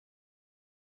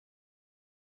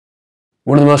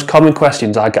One of the most common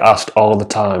questions I get asked all the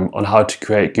time on how to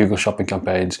create Google Shopping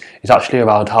campaigns is actually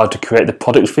around how to create the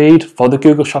product feed for the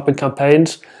Google Shopping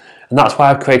campaigns, and that's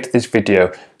why I've created this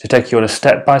video to take you on a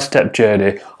step-by-step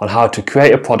journey on how to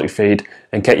create a product feed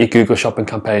and get your Google Shopping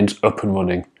campaigns up and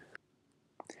running.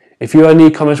 If you're an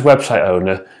e-commerce website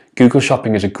owner, Google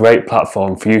Shopping is a great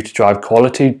platform for you to drive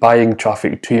quality buying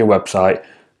traffic to your website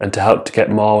and to help to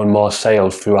get more and more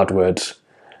sales through AdWords.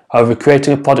 However,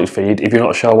 creating a product feed, if you're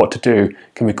not sure what to do,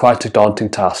 can be quite a daunting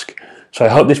task. So I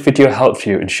hope this video helps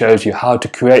you and shows you how to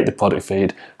create the product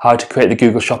feed, how to create the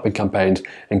Google Shopping campaigns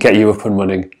and get you up and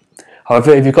running.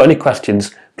 However, if you've got any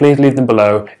questions, please leave them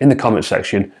below in the comment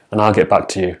section and I'll get back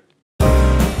to you.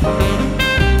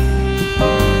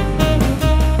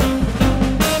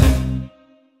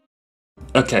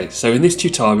 Okay, so in this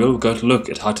tutorial we're going to look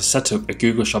at how to set up a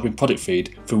Google Shopping product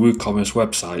feed for WooCommerce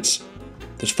websites.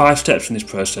 There's 5 steps in this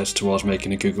process towards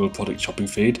making a Google product shopping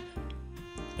feed,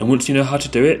 and once you know how to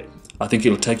do it, I think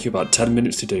it'll take you about 10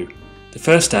 minutes to do. The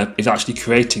first step is actually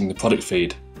creating the product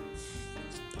feed.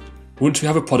 Once we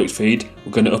have a product feed,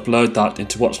 we're going to upload that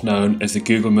into what's known as the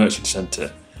Google Merchant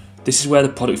Center. This is where the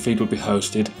product feed will be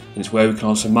hosted, and it's where we can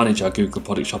also manage our Google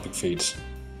product shopping feeds.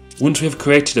 Once we have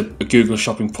created a Google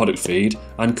Shopping product feed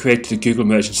and created a Google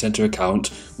Merchant Center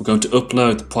account, we're going to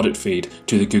upload the product feed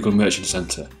to the Google Merchant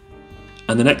Center.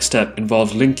 And the next step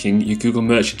involves linking your Google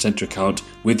Merchant Center account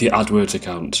with your AdWords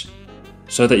account,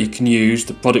 so that you can use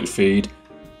the product feed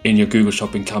in your Google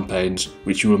Shopping campaigns,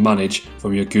 which you will manage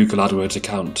from your Google AdWords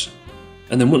account.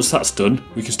 And then once that's done,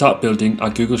 we can start building our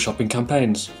Google Shopping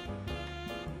campaigns.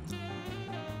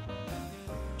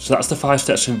 So that's the 5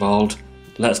 steps involved.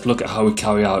 Let's look at how we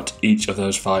carry out each of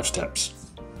those 5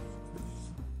 steps.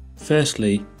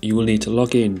 Firstly, you will need to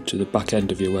log in to the back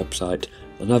end of your website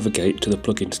and navigate to the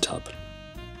Plugins tab.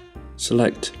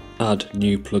 Select Add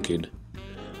New Plugin.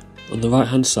 On the right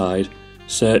hand side,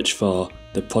 search for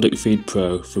the Product Feed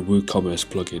Pro for WooCommerce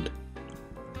plugin.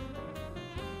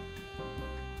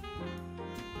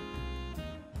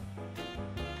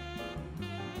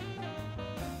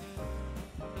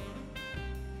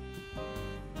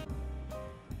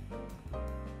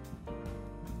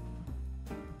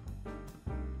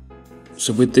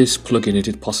 So with this plugin, it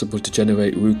is possible to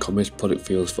generate WooCommerce product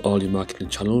fields for all your marketing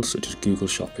channels such as Google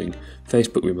Shopping,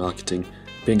 Facebook remarketing,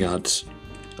 Bing Ads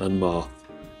and more.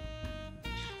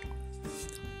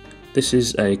 This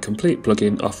is a complete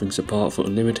plugin offering support for an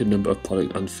unlimited number of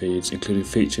product and feeds, including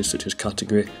features such as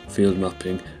category, field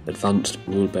mapping, advanced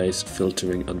rule-based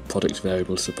filtering and product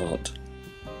variable support.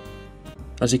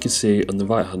 As you can see on the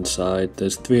right hand side,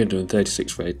 there's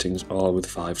 336 ratings, all with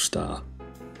 5-star.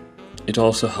 It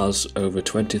also has over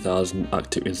 20,000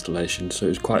 active installations, so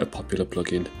it's quite a popular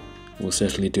plugin and will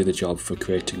certainly do the job for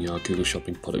creating your Google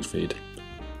Shopping product feed.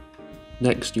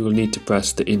 Next, you will need to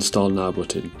press the Install Now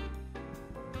button.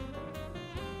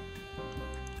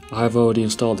 I have already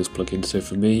installed this plugin, so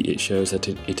for me it shows that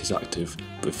it is active,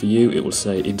 but for you it will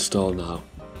say Install Now.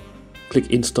 Click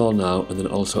Install Now and then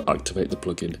also activate the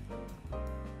plugin.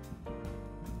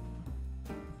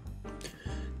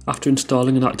 After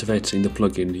installing and activating the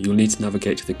plugin, you'll need to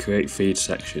navigate to the Create Feed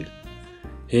section.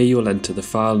 Here you will enter the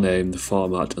file name, the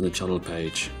format and the channel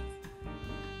page.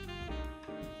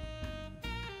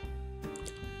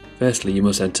 Firstly, you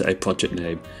must enter a project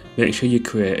name. Make sure you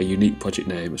create a unique project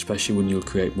name, especially when you'll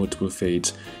create multiple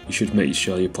feeds. You should make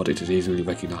sure your product is easily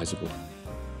recognisable.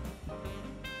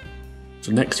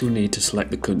 So next you'll need to select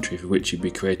the country for which you'll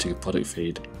be creating a product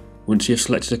feed. Once you have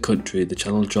selected a country, the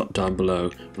channel drop down below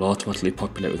will automatically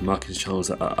populate with marketing channels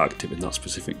that are active in that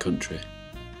specific country.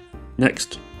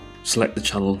 Next, select the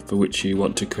channel for which you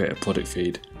want to create a product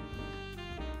feed.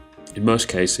 In most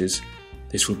cases,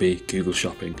 this will be Google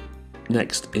Shopping.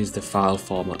 Next is the file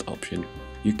format option.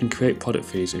 You can create product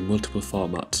feeds in multiple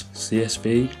formats: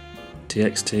 CSV,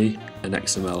 TXT and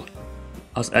XML.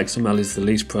 As XML is the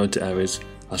least prone to errors,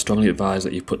 I strongly advise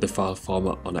that you put the file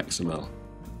format on XML.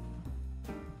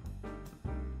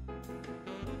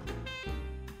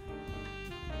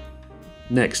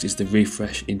 Next is the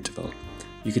refresh interval.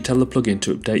 You can tell the plugin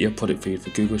to update your product feed for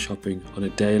Google Shopping on a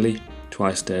daily,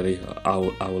 twice daily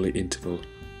or hourly interval.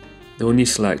 The one you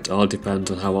select all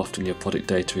depends on how often your product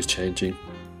data is changing.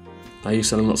 Are you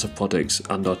selling lots of products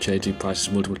and are changing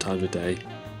prices multiple times a day?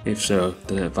 If so,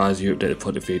 then I advise you update the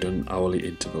product feed on an hourly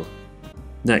interval.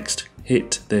 Next,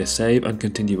 hit the Save and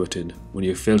Continue button when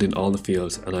you've filled in all the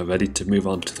fields and are ready to move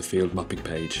on to the field mapping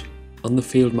page. On the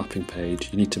field mapping page,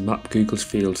 you need to map Google's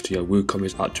fields to your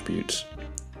WooCommerce attributes.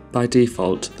 By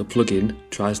default, the plugin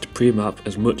tries to pre-map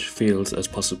as much fields as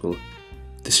possible.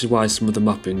 This is why some of the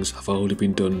mappings have already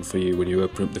been done for you when you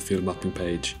open up the field mapping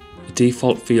page. The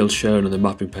default fields shown on the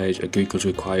mapping page are Google's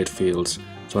required fields,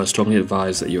 so I strongly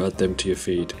advise that you add them to your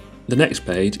feed. The next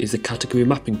page is the category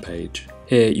mapping page.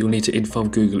 Here you'll need to inform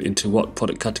Google into what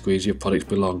product categories your products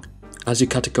belong. As your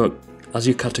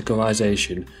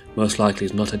categorization most likely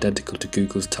is not identical to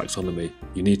Google's taxonomy,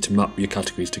 you need to map your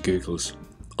categories to Google's.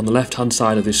 On the left hand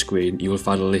side of this screen you will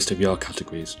find a list of your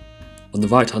categories. On the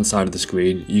right hand side of the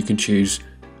screen you can choose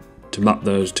to map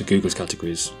those to Google's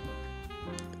categories.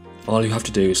 All you have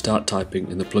to do is start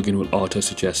typing and the plugin will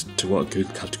auto-suggest to what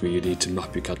Google category you need to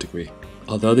map your category.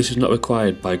 Although this is not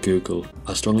required by Google,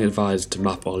 I strongly advise to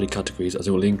map all your categories as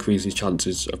it will increase the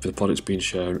chances of the products being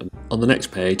shown. On the next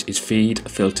page is Feed,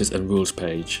 Filters and Rules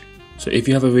page. So if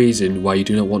you have a reason why you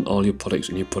do not want all your products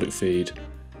in your product feed,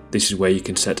 this is where you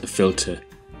can set a filter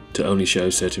to only show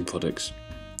certain products.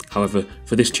 However,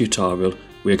 for this tutorial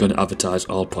we are going to advertise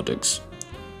all products.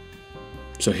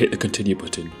 So hit the continue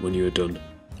button when you are done,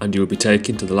 and you will be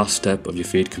taken to the last step of your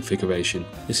feed configuration.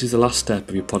 This is the last step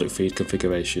of your product feed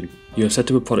configuration. You have set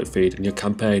up a product feed and your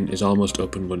campaign is almost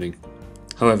up and running.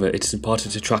 However, it is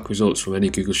important to track results from any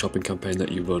Google Shopping campaign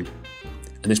that you run,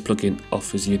 and this plugin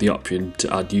offers you the option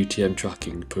to add UTM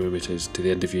tracking parameters to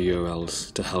the end of your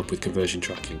URLs to help with conversion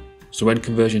tracking. So when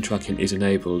conversion tracking is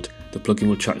enabled, the plugin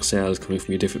will track sales coming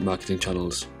from your different marketing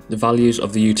channels. The values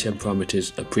of the UTM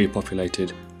parameters are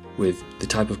pre-populated with the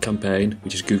type of campaign,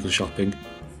 which is Google Shopping,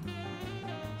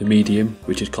 the medium,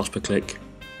 which is cost per click,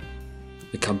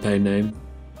 the campaign name,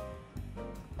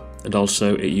 and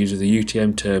also it uses the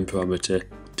UTM term parameter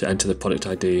to enter the product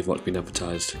ID of what's been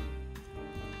advertised.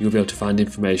 You'll be able to find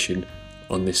information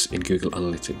on this in Google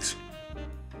Analytics.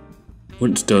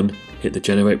 Once done, hit the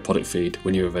Generate Product Feed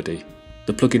when you are ready.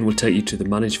 The plugin will take you to the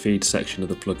Manage Feed section of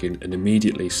the plugin and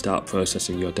immediately start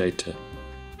processing your data.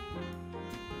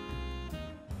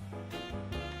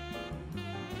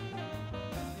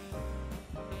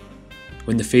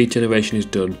 When the feed generation is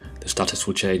done, the status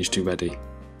will change to ready.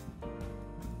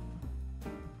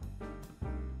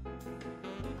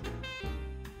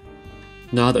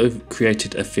 Now that we've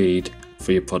created a feed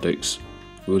for your products,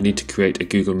 we will need to create a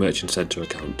Google Merchant Center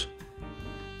account.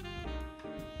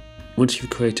 Once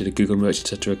you've created a Google Merchant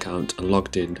Center account and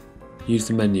logged in, use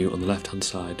the menu on the left hand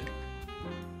side.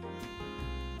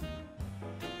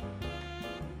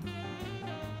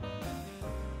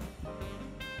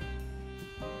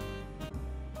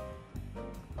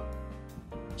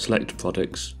 Select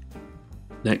Products,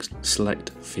 next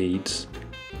select Feeds,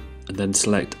 and then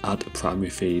select Add a Primary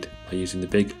Feed by using the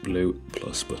big blue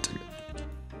plus button.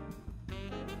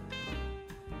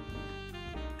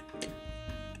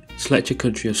 Select your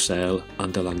country of sale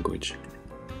and a language.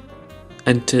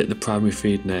 Enter the primary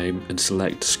feed name and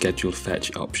select Schedule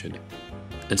Fetch option,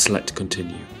 and select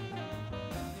Continue.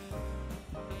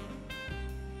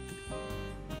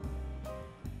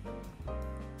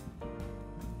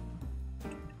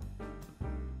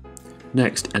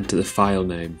 Next, enter the file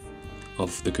name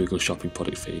of the Google Shopping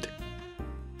product feed.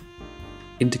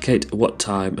 Indicate at what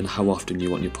time and how often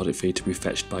you want your product feed to be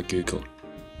fetched by Google.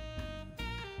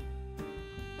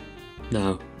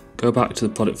 Now, go back to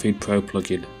the Product Feed Pro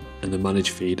plugin and the Manage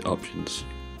Feed options.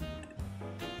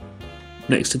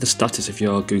 Next to the status of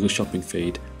your Google Shopping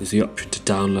feed is the option to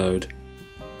download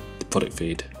the product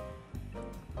feed.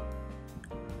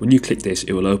 When you click this,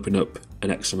 it will open up an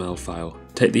XML file.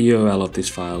 Take the URL of this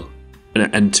file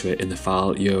and enter it in the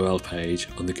file URL page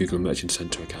on the Google Merchant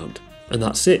Center account. And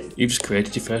that's it, you've just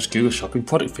created your first Google Shopping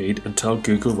product feed and told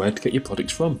Google where to get your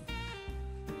products from.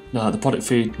 Now the product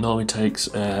feed normally takes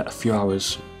a few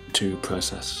hours to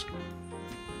process.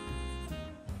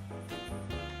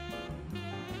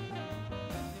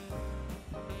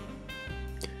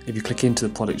 If you click into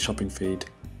the product shopping feed,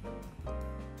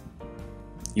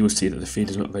 you will see that the feed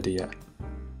is not ready yet,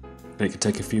 and it can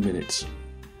take a few minutes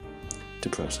to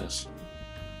process.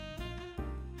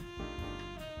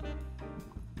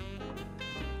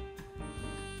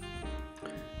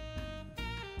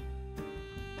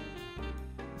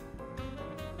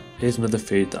 Here's another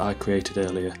feed that I created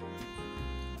earlier.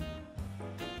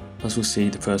 As we'll see,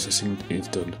 the processing is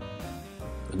done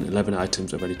and 11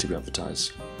 items are ready to be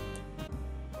advertised.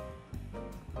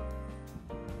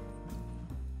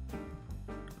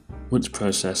 Once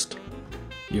processed,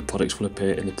 your products will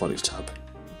appear in the Products tab.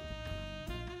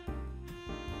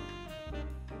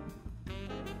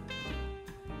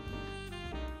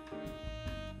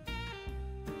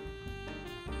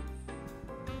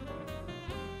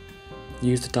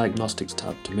 Use the Diagnostics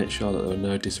tab to make sure that there are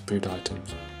no disapproved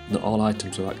items and that all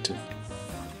items are active.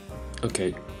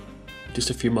 Okay,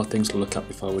 just a few more things to look at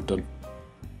before we're done.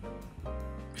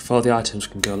 Before the items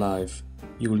can go live,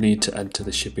 you will need to enter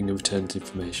the shipping and returns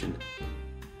information.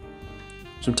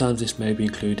 Sometimes this may be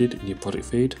included in your product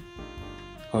feed,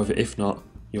 however if not,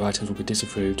 your items will be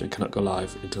disapproved and cannot go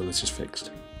live until this is fixed.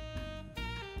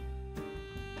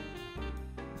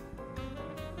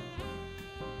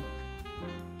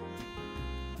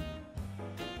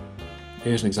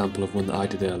 Here's an example of one that I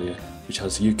did earlier, which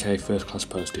has UK first class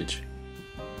postage,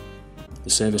 the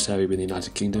service area being the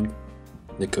United Kingdom,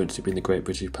 and the currency being the Great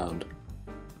British Pound.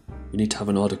 You need to have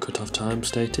an order cut-off time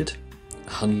stated,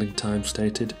 a handling time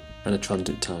stated, and a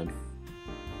transit time.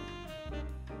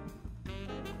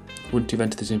 Once you've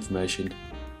entered this information,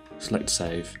 select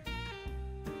Save,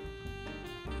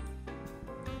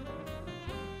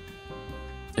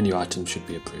 and your items should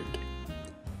be approved.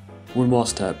 One more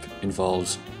step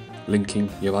involves linking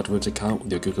your AdWords account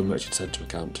with your Google Merchant Center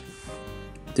account.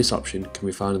 This option can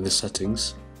be found in the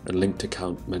Settings and Linked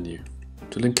Account menu.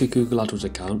 To link a Google AdWords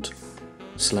account,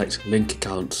 select Link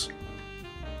Accounts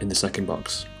in the second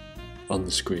box on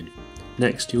the screen.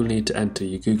 Next, you will need to enter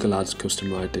your Google Ads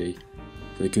customer ID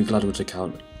for the Google AdWords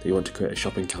account that you want to create a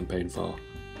shopping campaign for.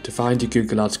 To find your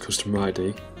Google Ads customer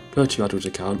ID, go to your AdWords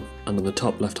account and on the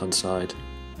top left hand side,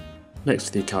 next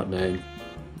to the account name,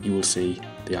 you will see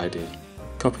the ID.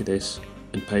 Copy this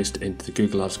and paste it into the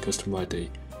Google Ads customer ID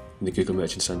in the Google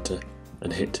Merchant Center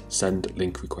and hit Send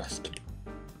Link Request.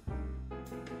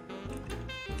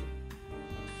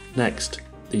 Next,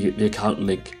 the account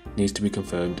link needs to be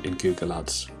confirmed in Google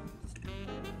Ads.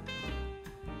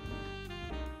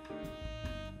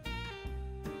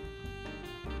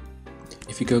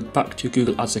 If you go back to your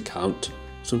Google Ads account,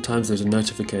 sometimes there's a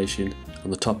notification on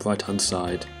the top right hand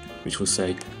side which will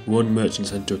say One Merchant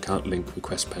Center account link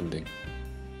request pending.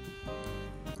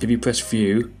 If you press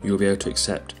View, you will be able to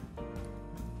accept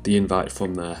the invite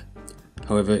from there.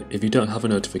 However, if you don't have a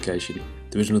notification,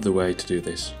 there is another way to do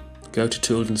this. Go to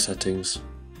Tools and Settings,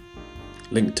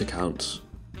 Linked Accounts,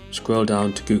 scroll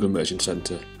down to Google Merchant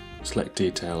Center, select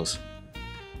Details.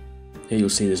 Here you'll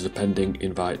see there's a pending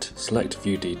invite, select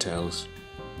View Details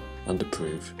and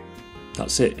Approve.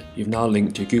 That's it, you've now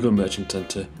linked your Google Merchant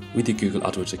Center with your Google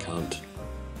AdWords account.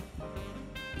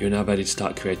 You're now ready to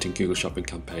start creating Google Shopping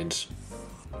campaigns.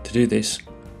 To do this,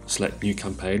 select New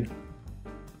Campaign,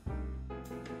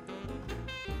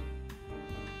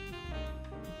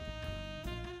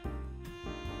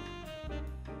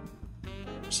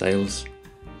 Sales,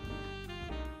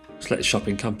 select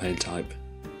Shopping Campaign Type.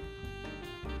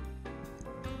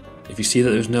 If you see that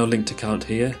there's no linked account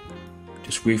here,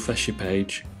 just refresh your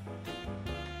page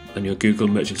and your Google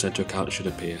Merchant Center account should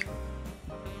appear.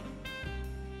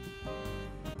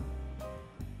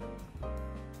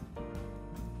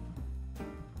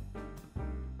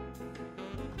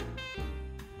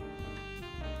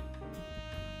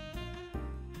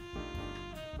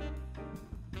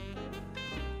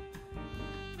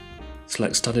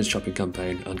 Select Standard Shopping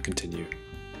Campaign and continue.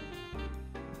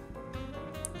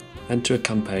 Enter a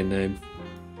campaign name,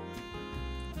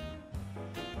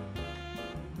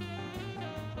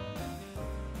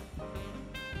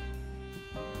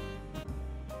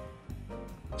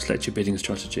 select your bidding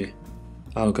strategy.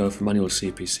 I'll go for manual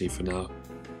CPC for now,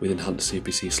 with enhanced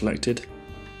CPC selected.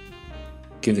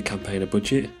 Give the campaign a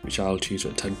budget, which I'll choose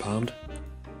at £10,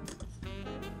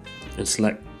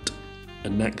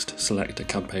 and next select a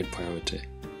campaign priority.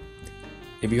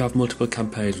 If you have multiple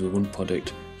campaigns with one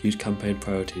product, use campaign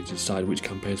priority to decide which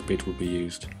campaign's bid will be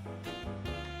used.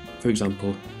 For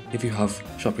example, if you have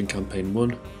Shopping Campaign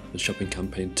 1 and Shopping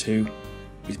Campaign 2,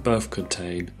 these both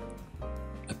contain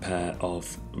a pair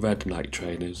of red Nike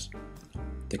trainers,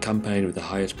 the campaign with the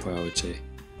highest priority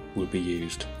will be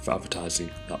used for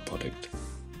advertising that product.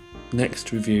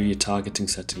 Next, review your targeting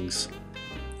settings.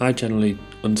 I generally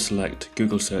unselect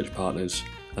Google Search Partners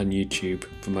and YouTube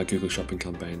from my Google Shopping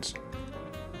campaigns.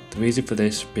 The reason for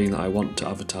this being that I want to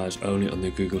advertise only on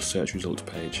the Google search results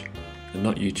page, and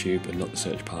not YouTube and not the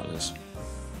search partners.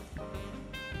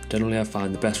 Generally I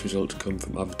find the best results come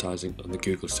from advertising on the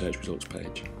Google search results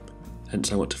page,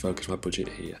 hence I want to focus my budget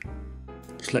here.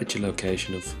 Select your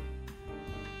location that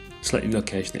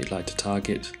you'd like to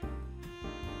target.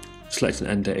 Select an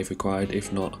end date if required,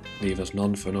 if not, leave as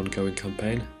none for an ongoing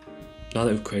campaign. Now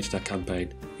that we've created our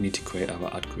campaign, we need to create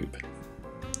our ad group.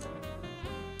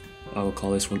 I will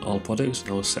call this one All Products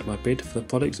and I will set my bid for the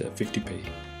products at 50p.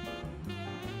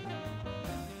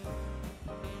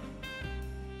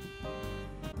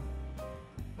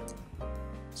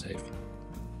 Save.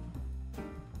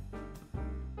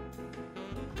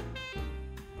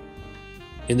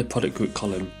 In the product group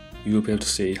column, you will be able to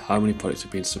see how many products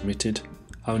have been submitted,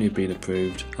 how many have been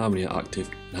approved, how many are active,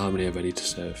 and how many are ready to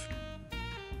serve.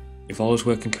 If all is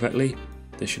working correctly,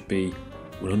 there should be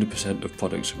 100% of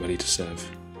products ready to serve.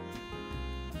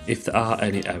 If there are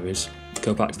any errors,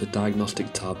 go back to the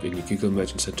Diagnostic tab in your Google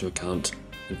Merchant Center account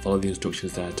and follow the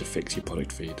instructions there to fix your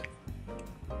product feed.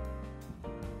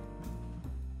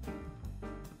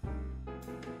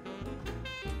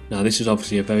 Now this is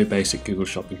obviously a very basic Google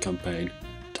Shopping campaign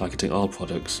targeting all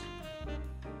products.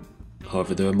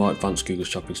 However, there are more advanced Google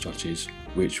Shopping strategies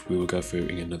which we will go through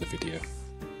in another video.